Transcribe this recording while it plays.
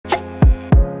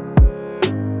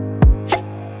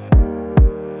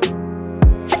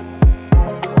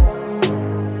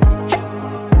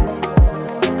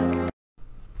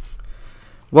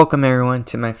Welcome everyone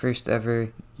to my first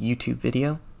ever YouTube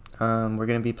video. We're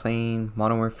going to be playing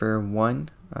Modern Warfare 1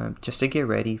 just to get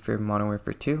ready for Modern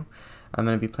Warfare 2. I'm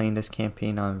going to be playing this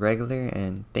campaign on regular,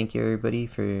 and thank you everybody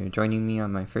for joining me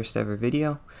on my first ever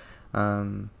video.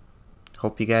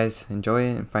 Hope you guys enjoy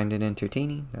it and find it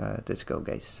entertaining. Let's go,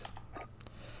 guys.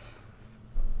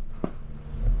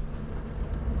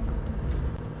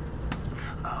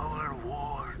 Our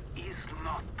war is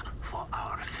not for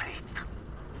our fate.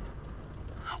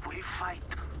 We fight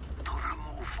to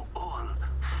remove all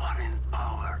foreign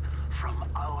power from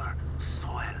our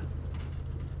soil.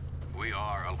 We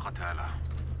are Al-Qatala.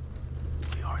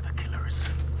 We are the killers.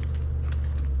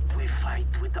 We fight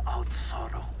without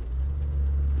sorrow.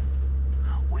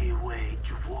 We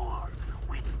wage war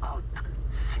without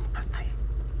sympathy.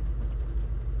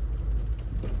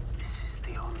 This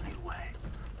is the only way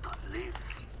to live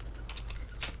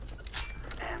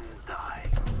and die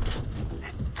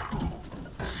a true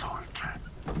soldier.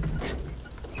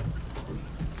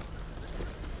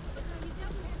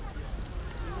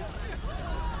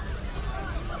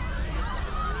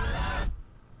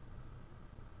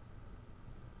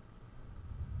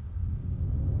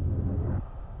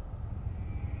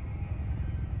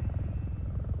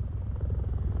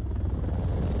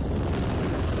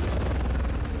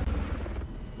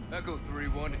 Echo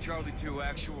 3-1 to Charlie 2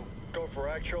 actual. Go for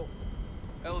actual.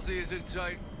 LZ is in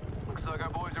sight. Looks like our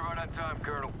boys are right on time,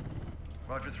 Colonel.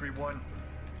 Roger 3-1.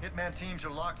 Hitman teams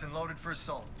are locked and loaded for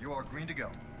assault. You are green to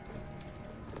go.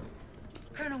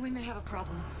 Colonel, we may have a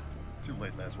problem. Too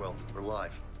late, Laswell. We're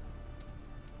live.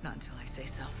 Not until I say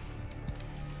so.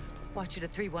 Watch it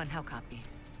at 3-1, how copy?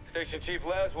 Station Chief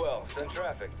Laswell, send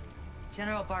traffic.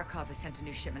 General Barkov has sent a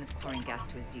new shipment of chlorine gas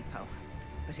to his depot.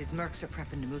 But his mercs are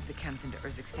prepping to move the chems into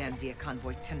Urzikstan via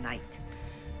convoy tonight.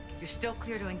 You're still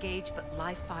clear to engage, but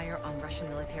live fire on Russian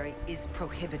military is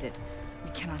prohibited. We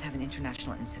cannot have an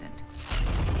international incident.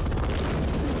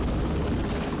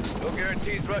 No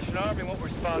guarantees Russian army won't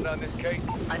respond on this case.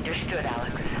 Understood,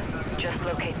 Alex. Just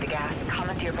locate the gas,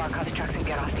 commandeer Barkov's trucks, and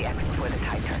get off the X before the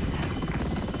tide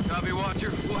turns. Copy,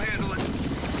 Watcher. We'll handle it.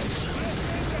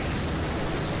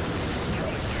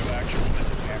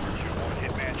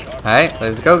 Alright,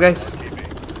 let's go, guys.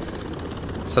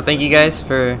 So thank you guys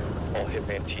for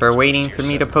waiting for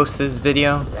me to post this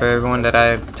video, for everyone that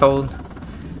I've told.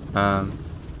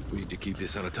 We need to keep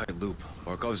this on a tight loop.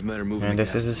 Barkov's men are moving. And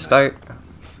this is the start.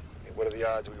 Hey, what are the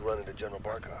odds we run into General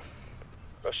Barkov?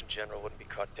 Russian general wouldn't be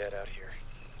caught dead out here.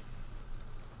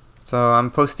 So I'm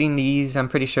posting these. I'm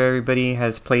pretty sure everybody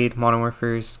has played Modern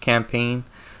Warfare's campaign.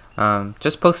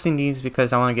 Just posting these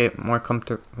because I want to get more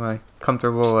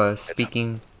comfortable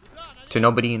speaking to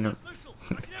nobody and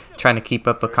trying to keep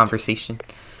up a conversation.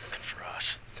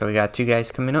 So we got two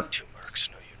guys coming up. Two mercs,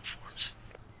 no uniforms.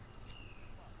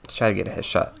 Let's try to get a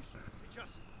headshot.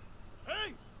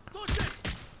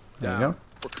 There you go.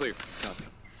 We're clear. Copy.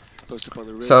 Post up on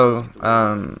the ridge. So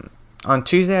on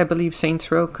Tuesday, I believe Saints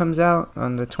Row comes out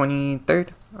on the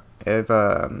 23rd.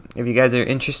 If you guys are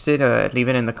interested, leave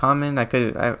it in the comment.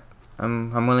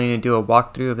 I'm willing to do a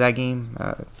walkthrough of that game.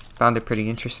 Found it pretty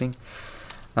interesting.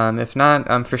 If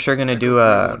not, I'm for sure gonna do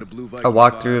a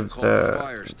walkthrough of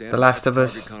the Last of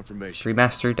Us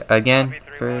remastered again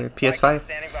for PS5.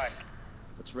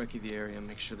 Let's recce the area and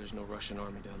make sure there's no Russian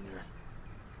army down there.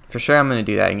 For sure, I'm gonna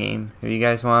do that game. If you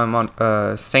guys want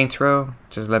Saints Row,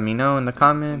 just let me know in the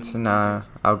comments, and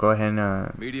I'll go ahead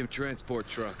and medium transport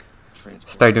truck.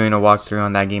 Start doing a walkthrough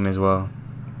on that game as well.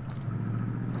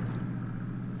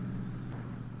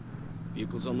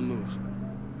 Vehicles on the move.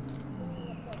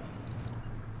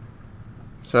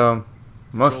 So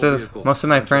most of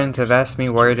my friends have asked me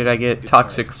where did I get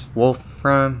ToxcWolf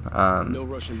from. No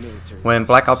Russian military. When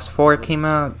Black Ops 4 came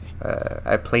out,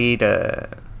 I played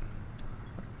a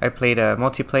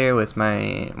multiplayer with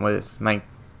my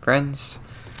friends.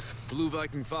 Blue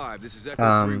Viking 5, this is Echo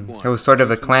 3-1. It was sort of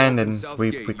a clan, and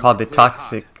we called it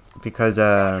Toxic because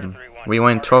we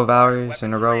went 12 hours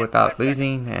in a row without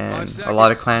losing, and a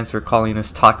lot of clans were calling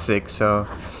us Toxic, so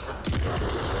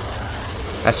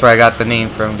that's where I got the name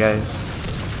from, guys.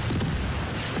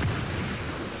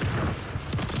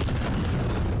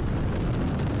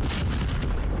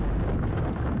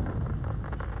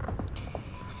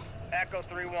 Echo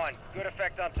 3-1, good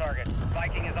effect on target.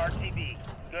 Viking is RTB.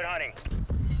 Good hunting.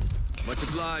 Much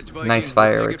obliged, Viking. Nice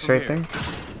fireworks right there.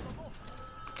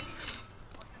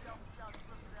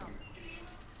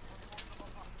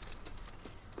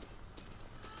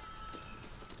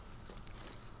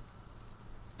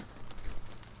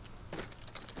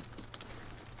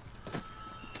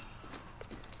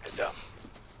 Heads up.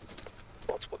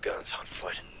 Multiple guns on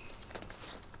foot.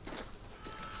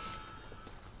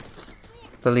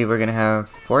 believe we're gonna have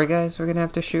 4 guys we're gonna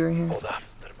have to shoot right here. Hold on.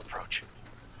 Let him approach.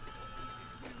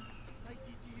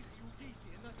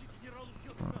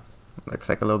 Looks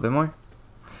like a little bit more.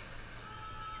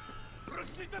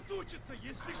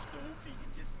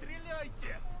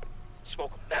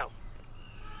 Smoke him now.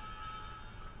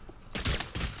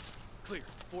 Clear.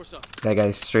 Force up. That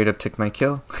guy straight up took my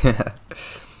kill.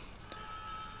 Looks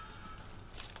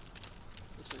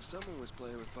like someone was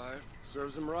playing with fire.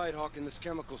 Serves him right, hawking this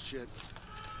chemical shit.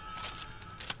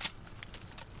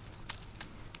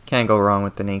 Can't go wrong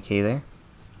with an AK there.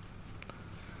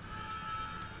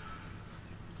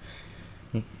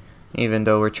 Even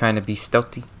though we're trying to be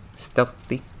stealthy.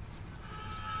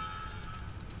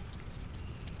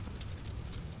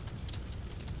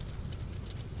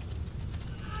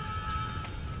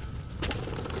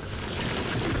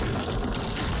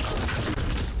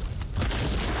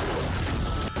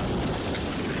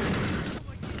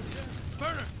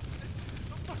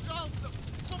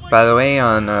 By the way,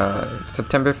 on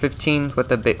September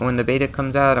 15th, when the beta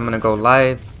comes out, I'm gonna go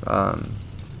live.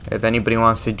 If anybody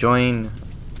wants to join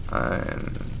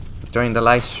the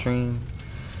live stream,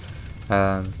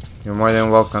 you're more than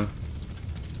welcome.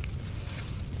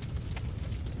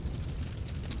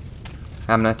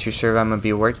 I'm not too sure if I'm gonna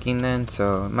be working then,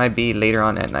 so it might be later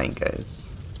on at night,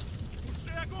 guys.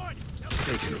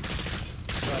 Taking him.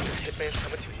 Hitman's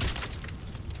coming to you.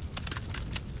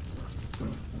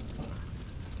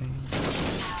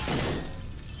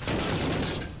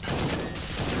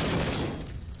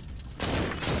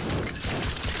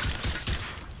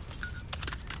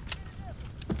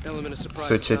 Element of surprise.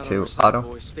 Switch it to Not on our side, auto.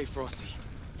 boys. Stay frosty.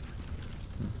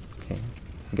 Okay,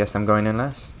 guess I'm going in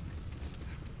last.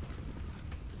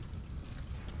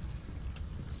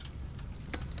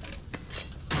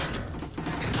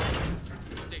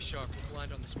 Stay sharp. We're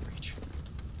blind on this breach.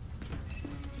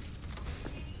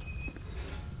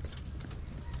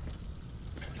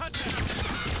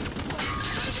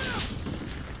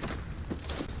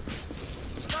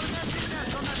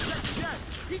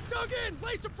 He's dug in!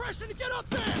 Lay suppression to get up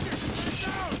there! Put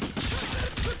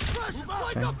suppression!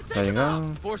 Flank up and There take you him out!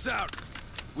 go. Force out.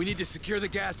 We need to secure the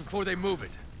gas before they move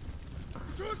it.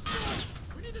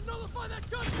 We need to nullify that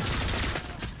gun!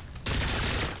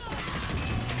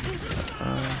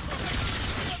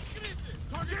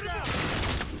 Target down!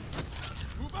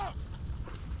 Move out!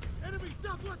 Enemy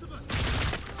southwest of us!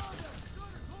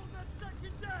 Hold that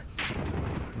second deck!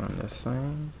 On this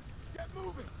side. Get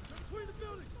moving! Between the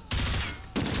buildings!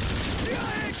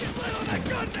 CIA, get lit on that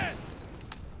gunman!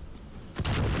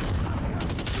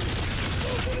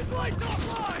 Moving his lights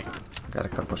offline! Got a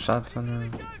couple shots on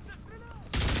him.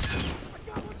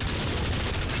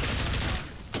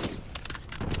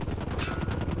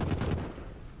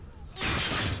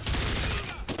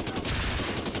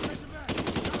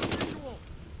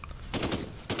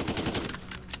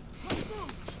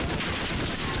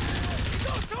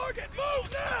 Target, move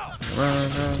now! Run,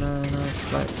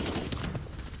 slide.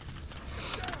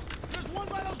 There's one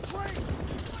by those crates!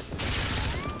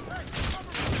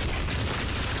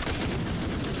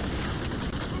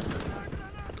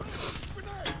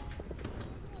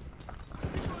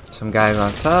 Some guys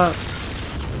on top.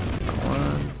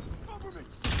 One.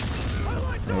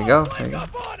 There you go. There you go.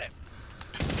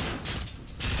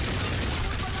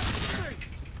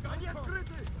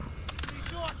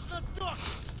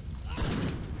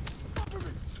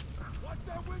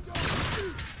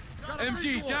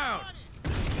 MG down.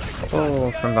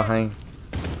 Oh, from behind.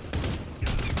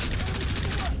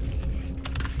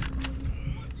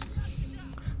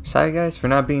 Sorry guys for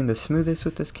not being the smoothest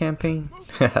with this campaign.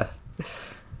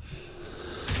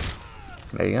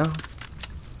 There you go.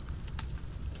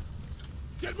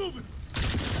 Get moving!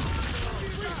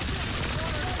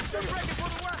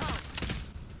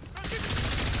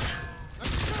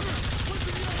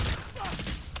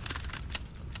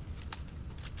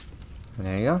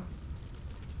 There you go.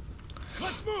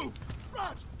 Let's move!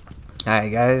 Roger!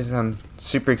 Alright guys, I'm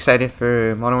super excited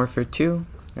for Modern Warfare 2.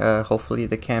 Hopefully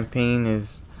the campaign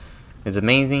is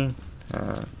amazing.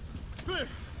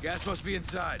 Gas must be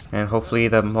inside. And hopefully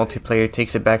the multiplayer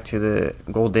takes it back to the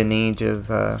golden age of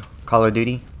Call of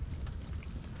Duty.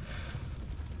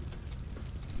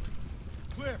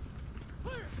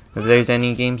 If there's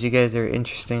any games you guys are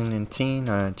interested in seeing,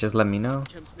 just let me know.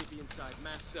 Chems may be inside.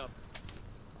 Masks up.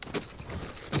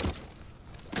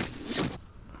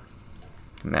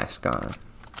 Mask on.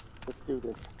 Let's do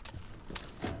this.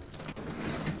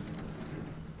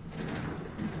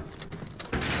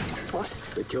 What?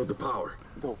 They killed the power.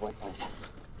 Go white light.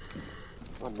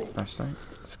 On me. Flashlight.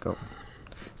 Let's go.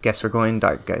 Guess we're going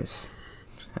dark, guys.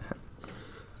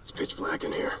 It's pitch black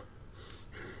in here.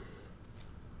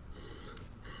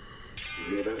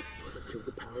 hear that? Whoever killed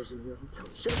the powers in here, I'm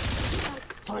telling you. Shut up!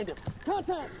 Find him!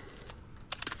 Contact!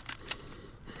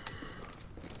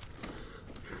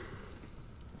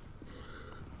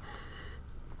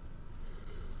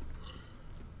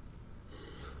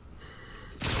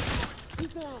 He's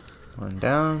down! One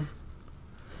down.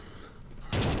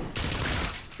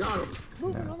 Got him!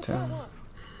 Down two.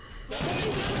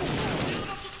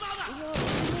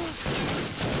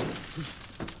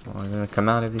 Well, he's gonna come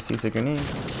out if he sees a grenade.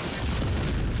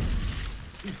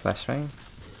 Flashbang.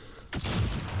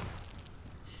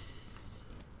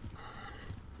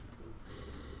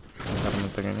 Got him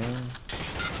with the grenade.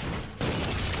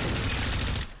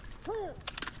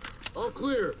 All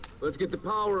clear. Let's get the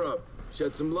power up.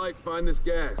 Shed some light, find this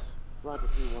gas. Roger,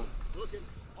 3-1. Looking.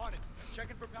 On it.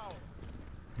 Checking for power.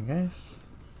 Hey guys.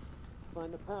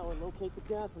 Find the power, locate the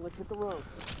gas, and let's hit the road.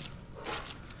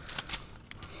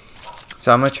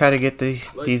 So I'm gonna try to get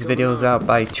these videos out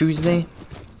by Tuesday.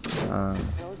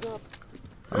 Power's up.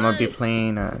 I'm gonna be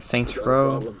playing Saints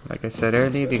Row. Like I said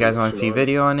earlier, if you guys want to see a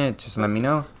video on it, just let me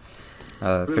know.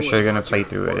 For sure, gonna play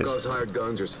through it. Barkov's hired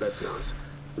guns or Spetsnaz.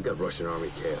 We got Russian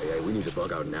Army KIA. We need to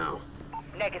bug out now.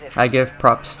 Negative. I give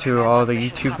props to all the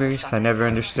YouTubers. I never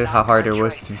understood how hard it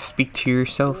was to speak to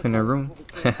yourself in a room.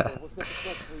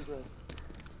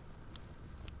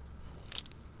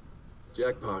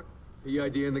 Jackpot.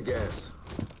 PID in the gas.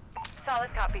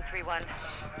 Solid copy, 3-1.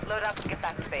 Load up and get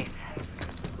back to base.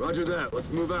 Roger that. Let's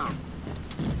move out.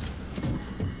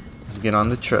 Let's get on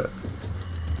the truck.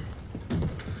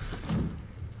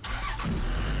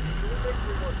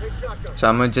 So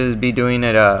I'm gonna just be doing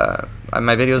it.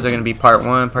 My videos are gonna be part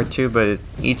 1, part 2, but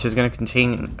each is gonna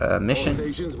contain a All mission.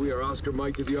 stations, we are Oscar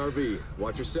Mike to the RV.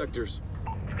 Watch your sectors.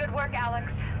 Good work,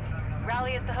 Alex.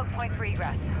 Rally at the hook point for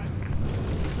egress.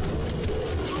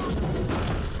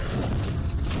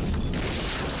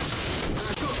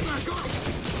 Back up!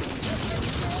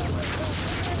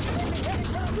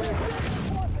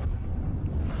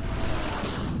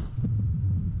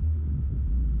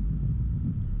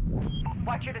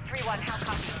 Watcher to 3-1, how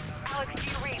copy? Alex, do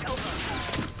you read? Over.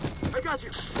 I got you,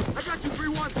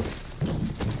 3-1.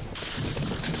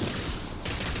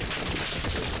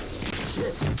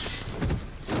 Shit.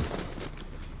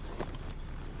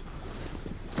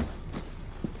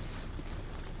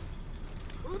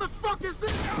 Who the fuck is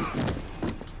this?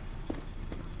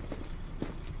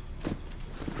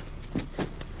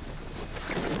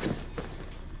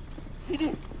 CD,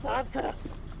 answer.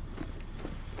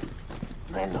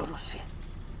 Meno Rusi.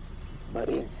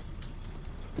 Marines.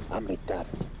 Amitar.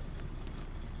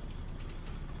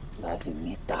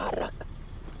 Nazimitarak.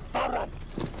 Faran.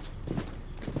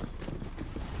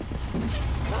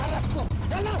 Narakko.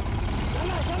 Yalla!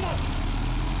 Yalla! Yalla!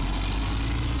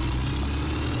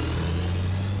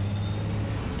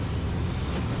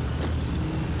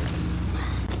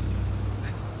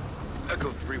 Echo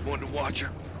 3-1 to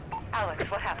Watcher. Alex,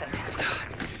 what happened?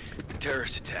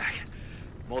 Terrorist attack.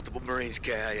 Multiple Marines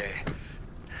KIA.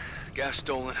 Gas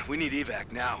stolen. We need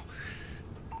evac now.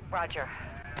 Roger.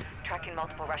 Tracking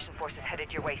multiple Russian forces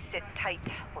headed your way. Sit tight.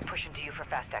 We're pushing to you for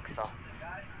fast exfil.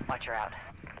 Watcher out.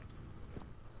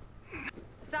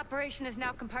 This operation is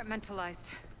now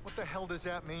compartmentalized. What the hell does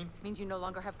that mean? Means you no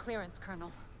longer have clearance,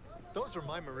 Colonel. Those are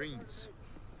my Marines.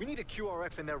 We need a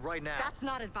QRF in there right now. That's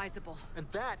not advisable. And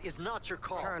that is not your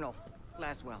call. Colonel,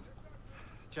 Laswell.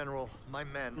 General, my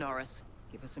men... Norris,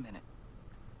 give us a minute.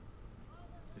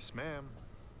 Yes, ma'am.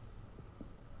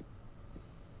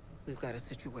 We've got a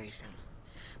situation.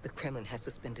 The Kremlin has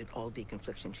suspended all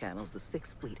deconfliction channels. The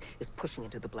Sixth Fleet is pushing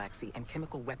into the Black Sea, and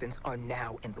chemical weapons are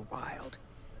now in the wild.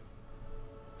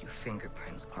 Your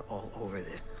fingerprints are all over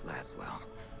this, Laswell.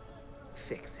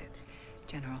 Fix it.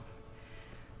 General,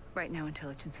 right now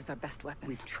intelligence is our best weapon.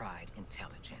 We've tried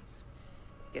intelligence.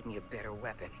 Get me a better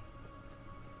weapon.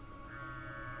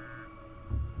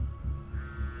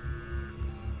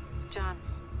 John,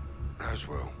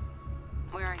 Laswell.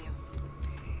 where are you?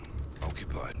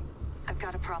 Occupied. I've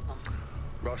got a problem.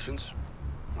 Russians?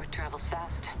 Word travels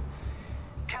fast.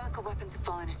 Chemical weapons have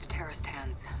fallen into terrorist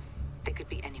hands. They could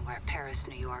be anywhere. Paris,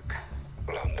 New York.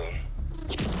 London.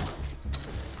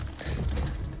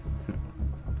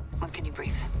 When can you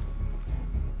brief?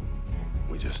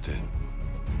 We just did.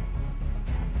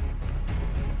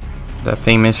 The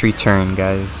famous return,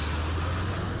 guys.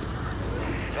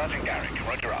 Sergeant Garrick,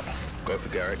 roger up. Go for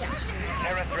Garrick.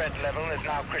 Terror threat level is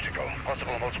now critical.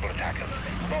 Possible multiple attackers.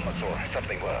 Bombers or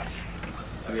something worse.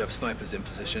 Do we have snipers in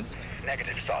position?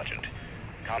 Negative, Sergeant.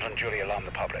 Can't unduly alarm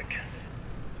the public.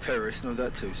 Terrorists know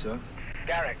that too, sir.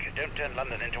 Garrick, don't turn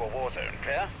London into a war zone,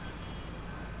 clear?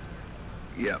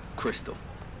 Yeah, Crystal.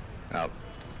 Out.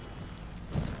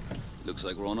 Looks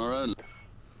like we're on our own.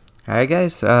 Alright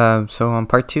guys, so on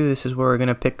part 2, this is where we're going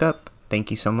to pick up.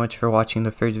 Thank you so much for watching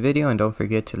the first video, and don't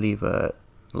forget to leave a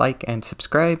like and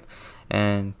subscribe.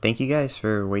 And thank you guys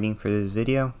for waiting for this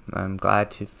video. I'm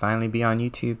glad to finally be on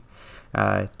YouTube.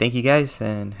 Thank you guys,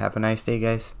 and have a nice day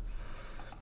guys.